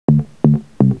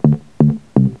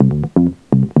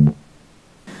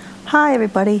Hi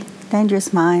everybody,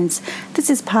 Dangerous Minds. This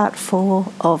is part 4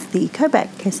 of the Koback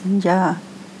Kessinger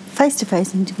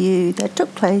face-to-face interview that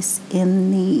took place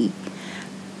in the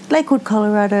Lakewood,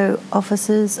 Colorado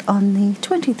offices on the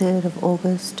 23rd of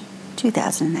August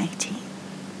 2018.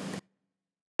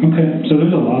 Okay, so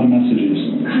there's a lot of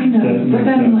messages. Kind of, but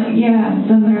then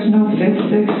then there's no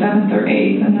 5th, 6th, 7th, or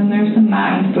 8th, and then there's the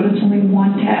 9th, but it's only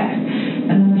one text,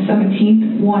 and then the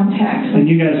 17th, one text. And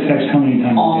you guys text how many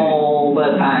times a day? All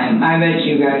the time. I bet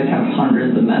you guys have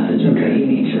hundreds of messages that you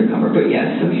need to recover. But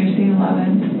yes, so here's the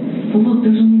 11th. But look,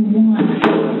 there's only one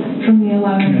from the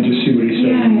 11th. Can I just see what he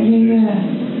said?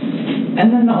 Yeah. And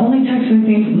then the only text I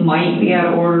think might be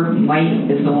out of order,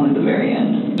 is the one at the very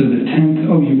end. So the 10th,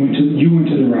 you went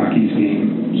to the Rockies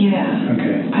game. Yeah.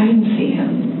 Okay. I didn't see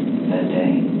him that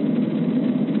day.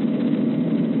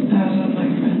 I was with my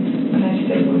friends, and I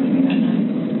stayed with me that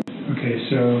night. Okay,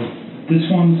 so this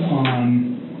one's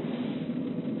on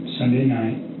Sunday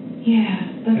night.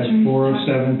 Yeah, that's at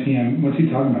 4:07 p.m. What's he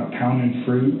talking about? Pounding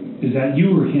fruit? Is that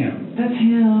you or him? That's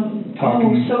him.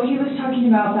 Talking. So he was talking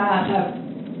about that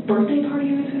birthday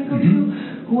party I was going to go to.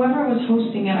 Whoever was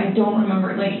hosting it, I don't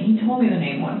remember. Like, he told me the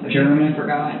name once. Jeremy? I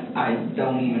forgot. I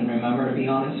don't even remember, to be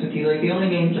honest with you. Like, the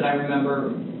only names that I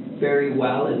remember very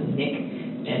well is Nick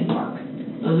and Mark.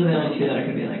 Those are the only two that I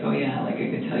could be like, oh yeah, like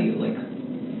I could tell you, like,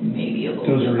 maybe a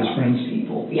little bit about his friends?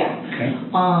 people. Yeah. Okay.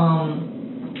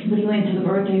 But he went to the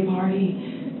birthday party,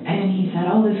 and he said,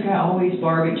 oh, this guy always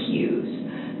barbecues.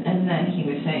 And then he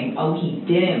was saying, oh, he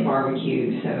didn't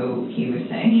barbecue, so he was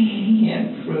saying he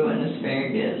had fruit and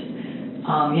asparagus.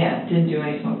 Didn't do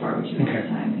any smoked barbecue this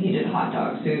time. He did hot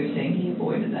dogs, so he was saying he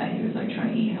avoided that. He was like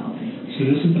trying to eat healthy. So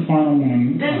this is the final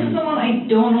one. This is the one. I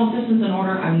don't know if this is in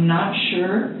order. I'm not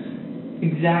sure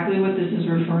exactly what this is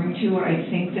referring to. I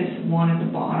think this one at the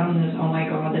bottom, this, oh my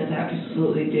god, that's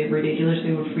absolutely ridiculous.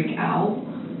 They would freak out.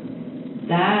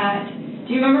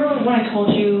 Do you remember when I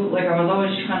told you, like, I was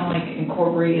always trying to, like,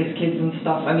 incorporate his kids and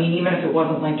stuff? I mean, even if it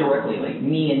wasn't, like, directly, like,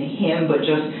 me and him, but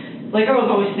just, like, I was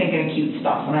always thinking of cute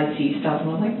stuff when I'd see stuff,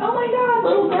 and I was like, oh my god,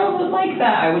 little girls would like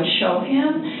that. I would show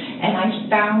him, and I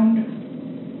found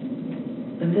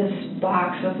this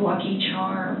box of Lucky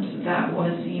Charms that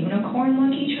was unicorn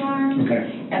Lucky Charms. Okay.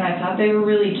 And I thought they were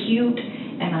really cute.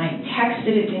 And I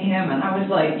texted it to him, and I was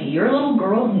like, do your little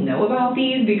girls know about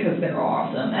these? Because they're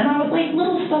awesome. And I was like,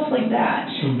 little stuff like that.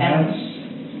 So and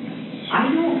I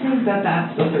don't think that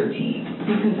that's the 13th,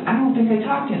 because I don't think I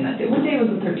talked to him that day. What day was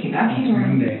the 13th? I can't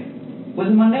remember. Monday. Was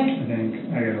it Monday? I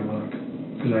think. I gotta look,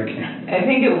 because I can't. I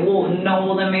think it will. No,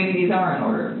 well, then maybe these are in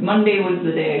order. Monday was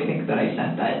the day, I think, that I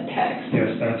sent that text.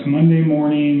 Yes, that's Monday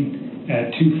morning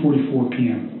at 2:44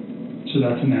 p.m. So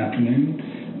that's in the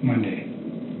afternoon, Monday.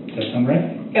 Does that sound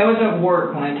right? I was at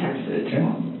work when I texted it to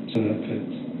him. So that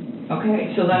fits.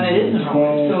 Okay, so then it is in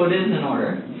order. So it is in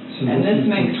order. So and this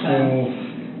makes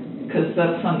sense. Because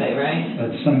that's Sunday, right?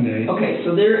 That's Sunday. Okay,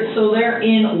 so they're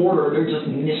in order. They're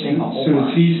just missing a whole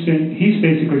bunch. So he's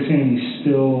basically saying he's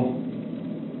still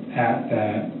at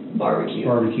that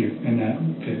barbecue, and that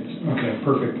fits. Okay,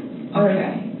 perfect.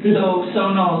 Okay. So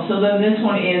then this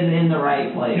one is in the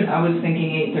right place. Yep. I was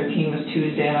thinking 8/13 was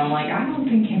Tuesday, and I'm like, I don't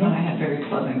think him and I had very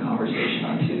pleasant conversation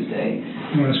on Tuesday.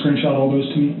 You want to screenshot all those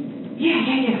to me?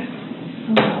 Yeah.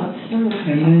 So let's start with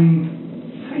and then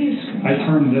how do you screenshot? I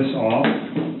turned this off,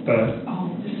 but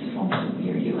this is almost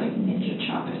weird. You like ninja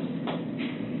chop it.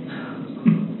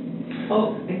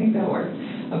 Oh, I think that worked.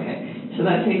 Okay. So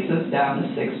that takes us down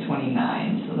to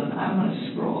 6:29. So then I'm going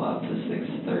to scroll up to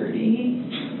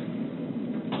 6:30.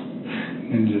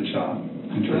 Ninja chop.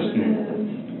 Interesting.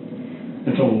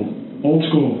 It's old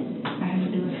school. I had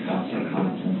to do a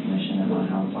self-psychotic transmission about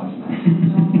health last night. I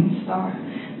was on Star. I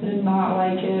did not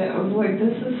like it. I was like,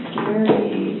 this is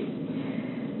scary.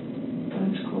 But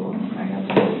it's cool. I got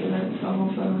to do it, so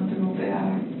hopefully I don't have to go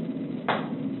back.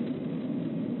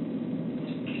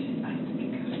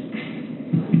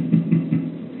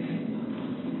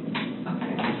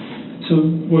 Okay. So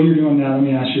what you're doing now, let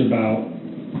me ask you about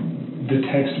the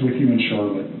text with you and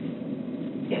Charlotte.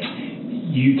 Yes.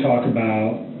 You talk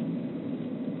about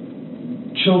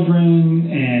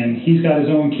children, and he's got his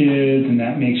own kids, and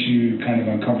that makes you kind of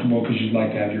uncomfortable because you'd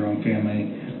like to have your own family.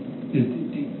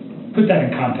 Put that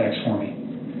in context for me.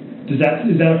 Is that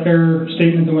a fair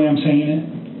statement the way I'm saying it?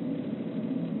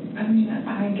 I mean,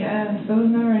 I guess. There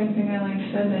was never anything I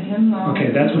said to him though.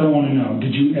 Okay, that's what I want to know.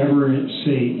 Did you ever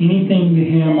say anything to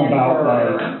him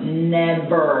about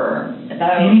Never.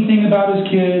 Anything about his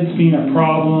kids being a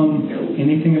problem?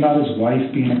 Anything about his wife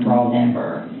being a problem?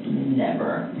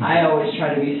 Never. I always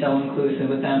try to be so inclusive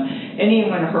with them. And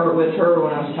even with her,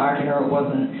 when I was talking to her, it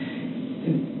wasn't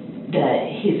that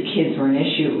his kids were an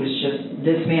issue. It was just,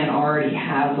 this man already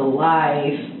has a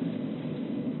life.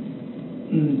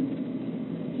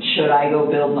 Should I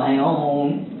go build my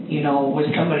own, you know, with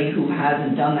somebody who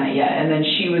hasn't done that yet? And then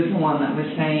she was the one that was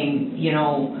saying, you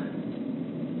know,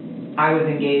 I was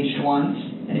engaged once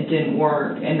and it didn't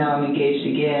work, and now I'm engaged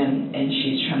again, and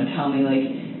she's trying to tell me, like,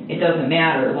 it doesn't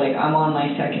matter, like, I'm on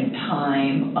my second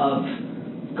time of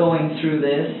going through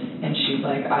this, and she's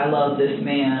like, I love this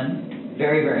man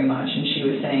very, very much, and she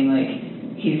was saying, like,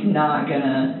 he's not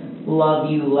gonna love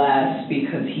you less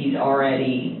because he's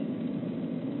already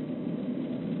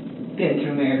been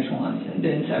through marriage once and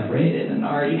been separated and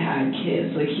already had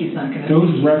kids. Like, he's not gonna...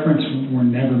 Those references were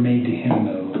never made to him,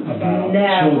 though, about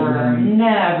children.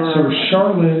 Never. So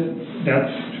Charlotte,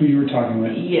 that's who you were talking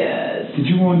with? Yes. Did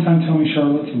you one time tell me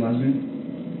Charlotte's a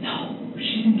lesbian? No,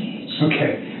 she's engaged.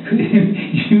 Okay.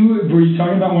 Were you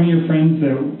talking about one of your friends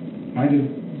that might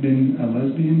have been a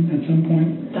lesbian at some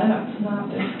point? That's not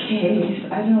the case.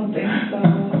 I don't think so.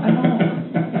 I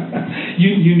don't.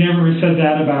 You never said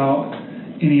that about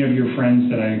any of your friends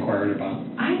that I inquired about?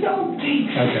 I don't think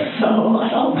okay. so. I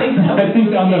don't think so. I think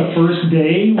on the first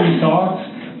day we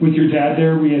talked with your dad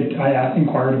there, I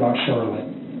inquired about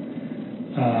Charlotte.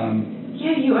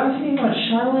 Yeah, you asked me about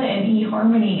Charlotte and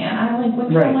eHarmony, and I went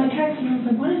through my text and I was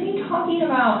like, what is he talking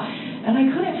about? And I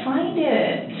couldn't find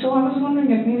it. So I was wondering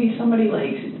if maybe somebody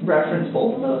referenced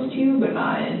both of those two, but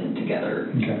not in together.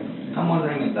 Okay. I'm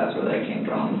wondering if that's where that came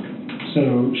from.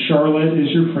 So Charlotte is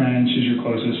your friend. She's your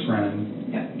closest friend.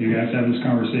 Yeah. You guys have this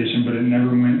conversation, but it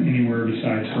never went anywhere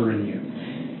besides her and you.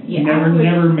 Yeah, You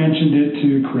never mentioned it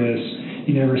to Chris.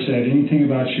 You never said anything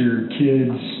about your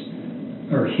kids,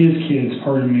 or his kids,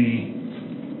 pardon me,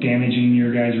 damaging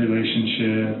your guys'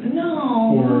 relationship.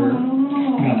 No. Or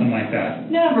nothing like that.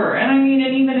 Never. And I mean,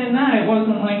 and even in that, it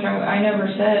wasn't like I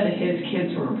never said his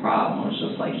kids were a problem. It was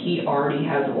just like he already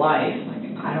has a life.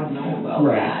 Like, I don't know about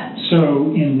that.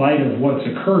 So in light of what's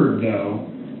occurred, though,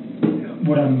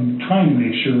 what I'm trying to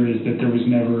make sure is that there was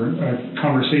never a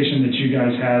conversation that you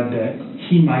guys had that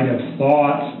he might have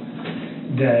thought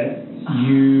that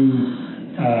you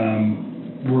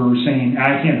were saying,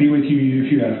 I can't be with you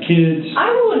if you have kids. I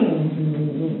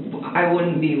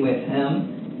wouldn't be with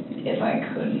him if I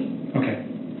couldn't. Okay.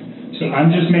 So I'm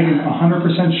just making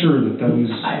 100% sure that those...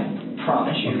 I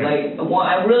promise you. Okay.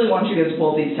 I really want you to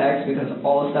pull these texts because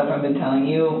all the stuff I've been telling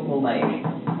you will, okay.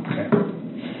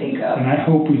 sync up. And I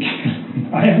hope we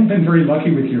can... I haven't been very lucky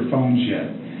with your phones yet.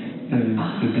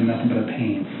 There's been nothing but a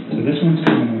pain. So this one's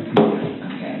coming with me.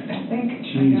 Okay, I think...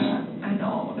 Jeez. I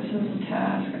know, this is a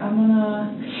task. Some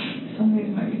of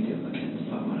these might be duplicates,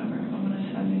 but whatever. I'm going to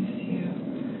send these to you.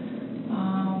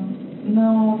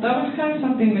 No, that was kind of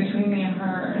something between me and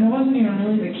her. And it wasn't even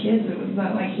really the kids. It was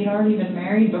that, he'd already been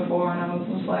married before, and I was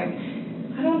just like,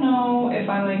 I don't know if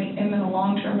I, am in a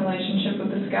long-term relationship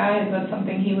with this guy. Is that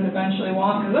something he would eventually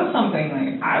want? Because that's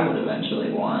something, I would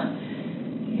eventually want.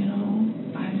 You know,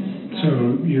 I just...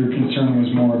 So your concern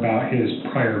was more about his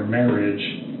prior marriage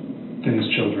than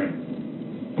his children?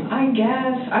 I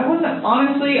guess. I wasn't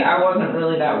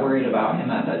really that worried about him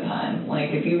at that time.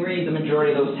 If you read the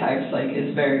majority of those texts,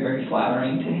 it's very, very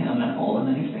flattering to him and all the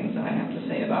nice things that I have to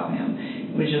say about him.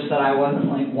 It was just that I wasn't,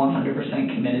 100%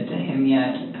 committed to him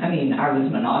yet. I mean, I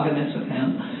was monogamous with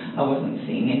him. I wasn't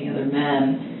seeing any other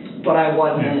men. But I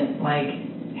wasn't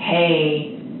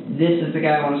hey, this is the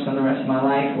guy I want to spend the rest of my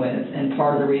life with. And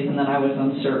part of the reason that I was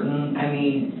uncertain, I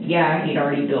mean, yeah, he'd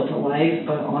already built a life,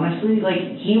 but honestly,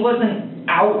 he wasn't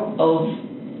out of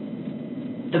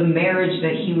the marriage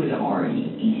that he was already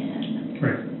in.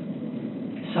 Right.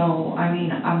 So, I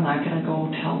mean, I'm not going to go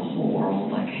tell the whole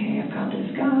world, hey, I've got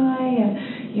this guy, and,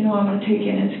 I'm going to take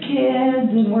in his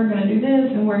kids, and we're going to do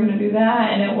this, and we're going to do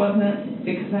that. And it wasn't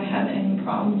because I had any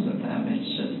problems with them. It's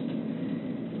just,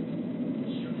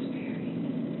 he was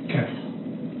married. Okay.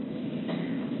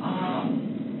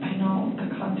 I know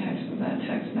the context of that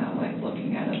text now,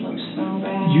 looking at it, looks so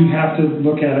bad. You have to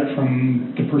look at it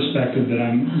from the perspective that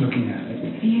I'm looking at it.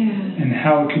 Yeah. And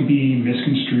how it could be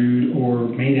misconstrued or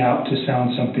made out to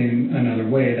sound something another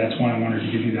way. That's why I wanted to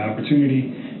give you the opportunity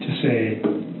to say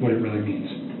what it really means.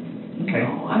 Okay?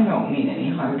 No, I don't mean any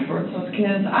harm towards those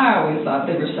kids. I always thought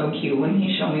they were so cute. When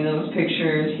he showed me those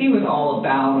pictures, he was all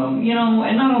about them,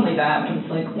 and not only that, but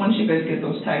it's once you guys get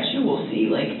those texts, you will see,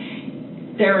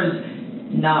 there's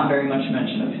not very much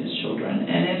mention of his children.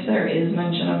 And if there is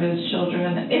mention of his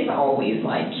children, it's always,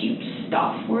 cute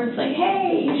stuff where it's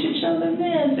hey, you should show them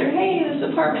this, or hey, this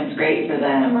apartment's great for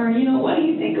them, or, what do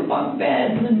you think of bunk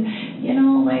beds? And,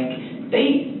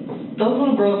 those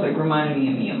little girls, reminded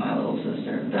me of my little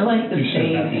sister. They're, the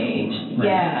same age. Right.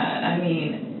 Yeah, I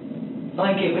mean,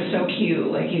 like, it was so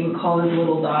cute. Like, he would call his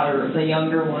little daughter, the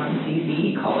younger one, Cece,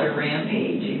 he'd call her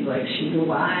Rampage. He's like, she's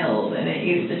wild. And it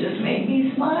used to just make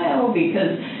me smile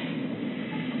because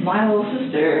my little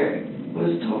sister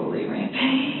was totally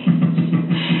Rampage.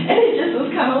 And it just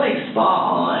was kind of like spot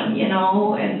on, you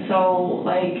know? And so,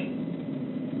 like,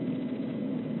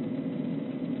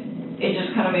 it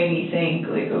just kind of made me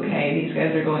think, like, okay, these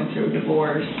guys are going through a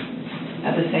divorce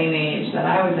at the same age that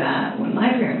I was at when my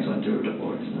parents went through a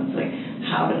divorce. And it's like,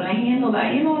 how did I handle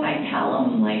that? You know, and I tell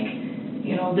them, like,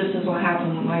 you know, this is what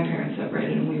happened when my parents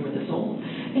separated and we were this old.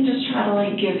 And just try to,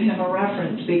 like, give him a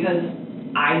reference because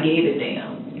I gave it to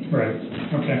him. Right.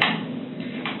 Okay.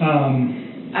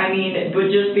 I mean,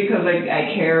 but just because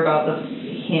I care about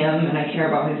him and I care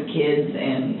about his kids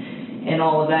and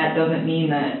all of that doesn't mean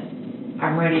that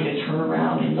I'm ready to turn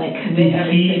around and, like, commit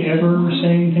everything. Did he ever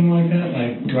say anything like that?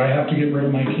 Like, do I have to get rid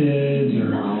of my kids? Or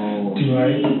no. Do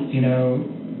I, you know?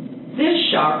 This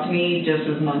shocked me just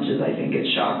as much as I think it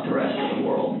shocked the rest of the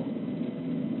world.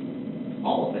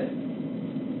 All of it.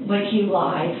 Like, he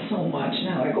lies so much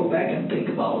now. I go back and think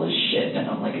about all this shit, and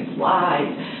I'm like, it's lies.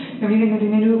 Everything I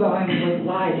knew about him was like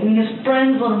lies. I mean, his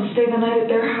friends let him stay the night at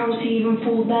their house. He even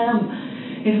fooled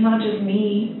them. It's not just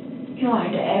me. He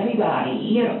lied to everybody.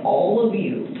 He had all of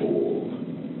you fooled.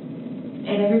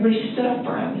 And everybody stood up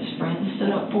for him. His friends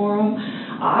stood up for him.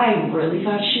 I really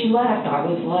thought she left. I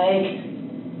was like,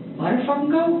 let her fucking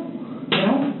go. You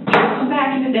know, she'll come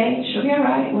back in a day. She'll be all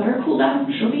right. Let her cool down.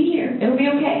 She'll be here. It'll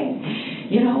be okay.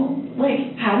 You know,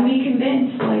 like, had me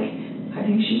convinced. Like, I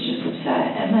think she's just upset.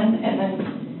 And then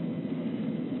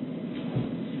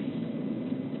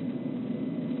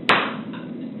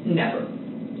never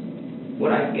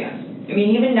would I guess. I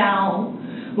mean, even now,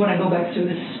 when I go back through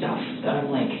this stuff, that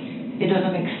I'm like, it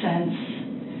doesn't make sense,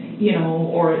 you know,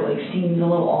 or it, like, seems a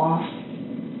little off.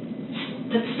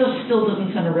 That stuff still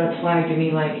doesn't send a red flag to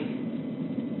me, like,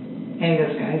 hey,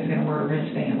 this guy's gonna murder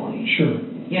his family. Sure.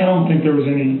 You I don't know? think there was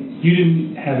you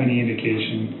didn't have any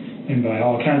indication, and by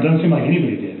all accounts, it doesn't seem like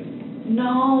anybody did.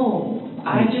 No.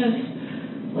 I just,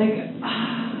 like,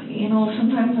 you know,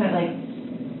 sometimes I, like,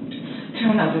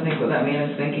 try not to think what that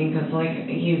man is thinking, because, like,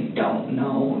 you don't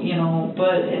know, you know,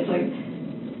 but it's like,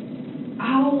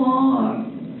 how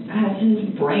long has his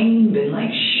brain been,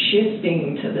 like,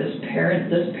 shifting to this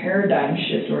paradigm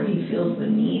shift where he feels the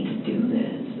need to do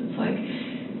this? It's like,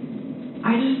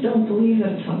 I just don't believe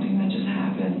that it's something that just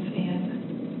happens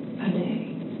in a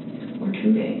day or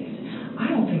 2 days. I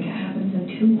don't think it happens in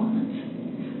 2 months.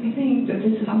 I think that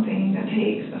this is something that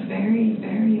takes a very,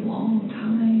 very long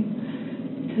time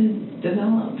to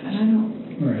develop, and I don't.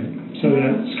 Right. So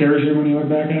that scares you when you look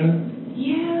back at it?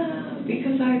 Yeah,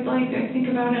 because I think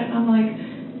about it and I'm like,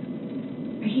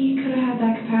 he could have had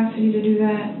that capacity to do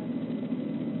that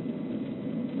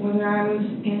whether I was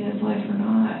in his life or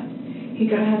not. He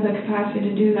could have had the capacity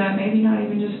to do that, maybe not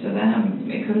even just to them.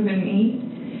 It could have been me.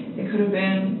 It could have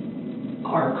been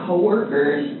our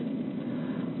coworkers.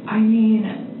 I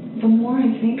mean, the more I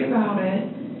think about it,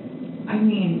 I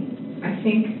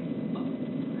think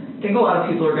a lot of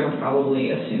people are going to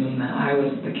probably assume that I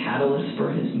was the catalyst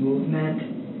for his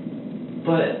movement,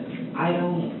 but I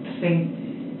don't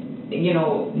think, you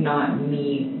know, not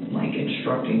me, like,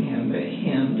 instructing him, but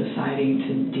him deciding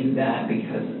to do that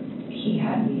because he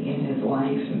had me in his life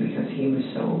and because he was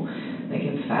so, like,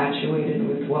 infatuated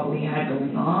with what we had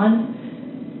going on.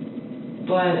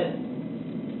 But,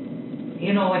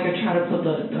 you know, like, I try to put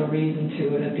the reason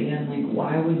to it at the end, like,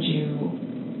 why would you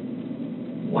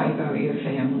wipe out your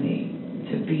family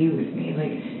to be with me?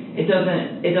 Like, it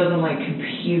doesn't like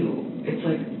compute. It's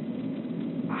like,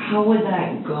 how would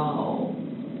that go?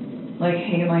 Like,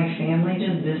 hey, my family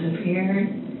just disappeared,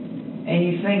 and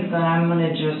you think that I'm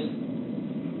gonna just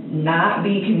not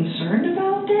be concerned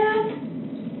about that?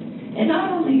 And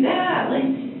not only that,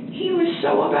 like, he was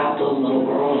so about those little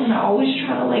girls, and I always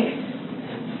try to, like,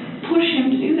 push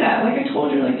him to do that. Like I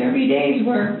told you, like, there'd be days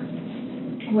where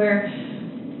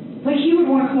like, he would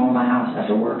want to come over to my house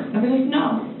after work. I'd be like,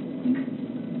 no, like,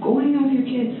 go hang out with your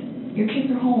kids. Your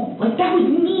kids are home. Like, that was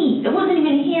me. That wasn't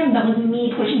even him. That was me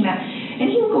pushing that. And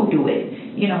he would go do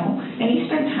it, you know. And he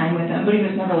spent time with them, but he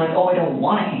was never like, oh, I don't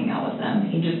want to hang out with them.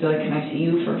 He'd just be like, can I see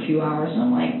you for a few hours? And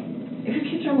I'm like, if your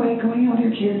kids are awake, go hang out with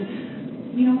your kids.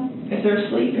 You know, if they're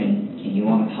asleep and you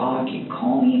want to talk, you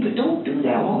call me, but don't do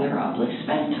that while they're up. Like,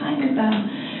 spend time with them.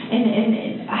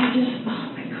 And I just,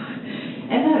 oh my God.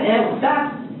 And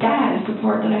that is the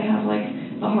part that I have, like,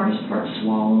 the hardest part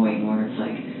swallowing, where it's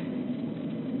like,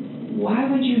 why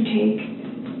would you take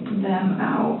them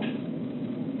out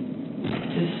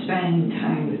to spend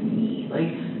time with me?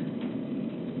 Like,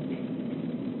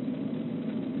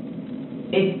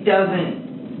 it doesn't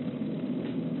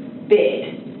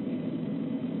fit.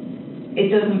 It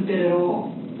doesn't fit at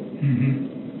all. Mm-hmm.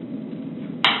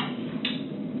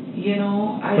 You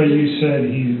know, But you said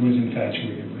he was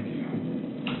infatuated with you.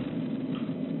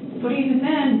 But even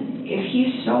then, if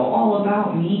he's so all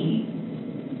about me,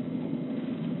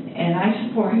 and I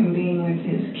support him being with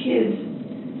his kids,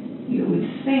 you would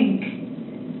think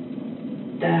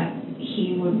that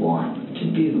he would want to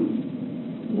do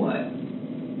what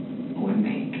would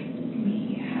make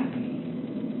me happy.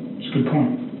 It's a good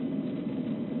point.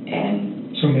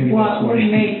 And so maybe what that's why would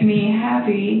make me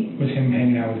happy was him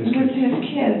hanging out with his kids.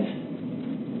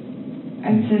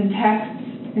 It's in texts,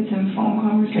 it's in phone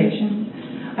conversations.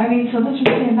 I mean, so that's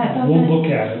what I'm saying, that doesn't... We'll look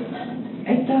at it.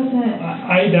 It doesn't...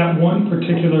 that one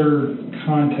particular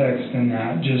context in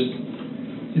that just,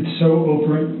 it's so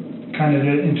open, kind of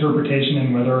interpretation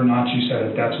and whether or not you said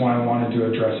it. That's why I wanted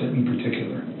to address it in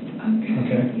particular.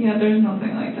 Okay? Yeah, there's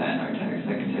nothing like that in our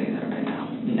text. I can tell you that right now.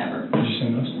 Never. Did you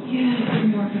send those? Yes,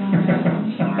 I'm working on it.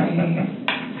 I'm sorry.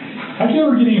 How'd you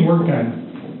ever get any work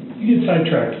done? You get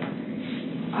sidetracked.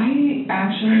 I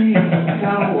actually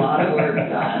got a lot of work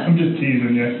done. I'm just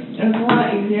teasing you. It's a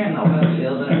lot easier in the web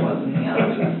field than it was in the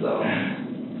office, though.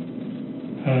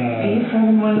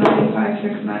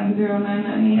 871-956-9098.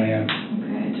 I am.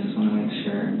 Okay, I just want to make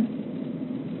sure.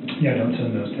 Yeah, don't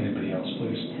send those to anybody else,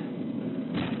 please.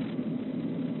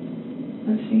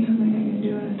 Let's see how many I can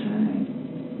do at a time.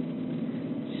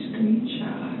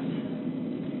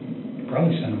 Screenshots.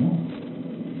 Probably send them all.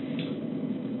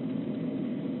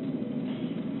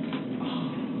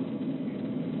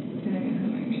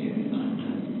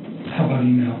 How about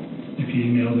email? If you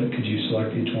emailed it, could you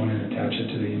select each one and attach it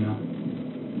to the email?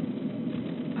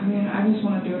 I mean, I just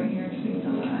want to do it here so you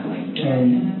know that I like did it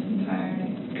in its entirety.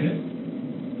 Okay.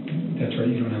 That's right,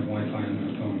 you don't have Wi-Fi on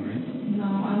that phone, right? No,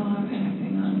 I don't have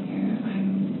anything on here.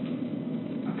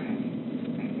 Okay.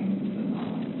 I think this is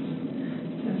all.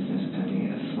 This is just going to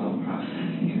be a slow process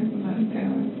here, but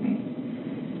bear with me.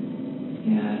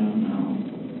 Yeah, I don't know.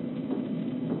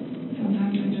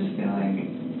 Sometimes I just feel like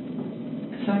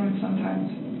sometimes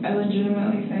I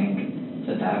legitimately think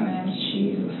that man's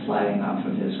cheese was sliding off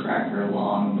of his cracker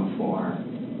long before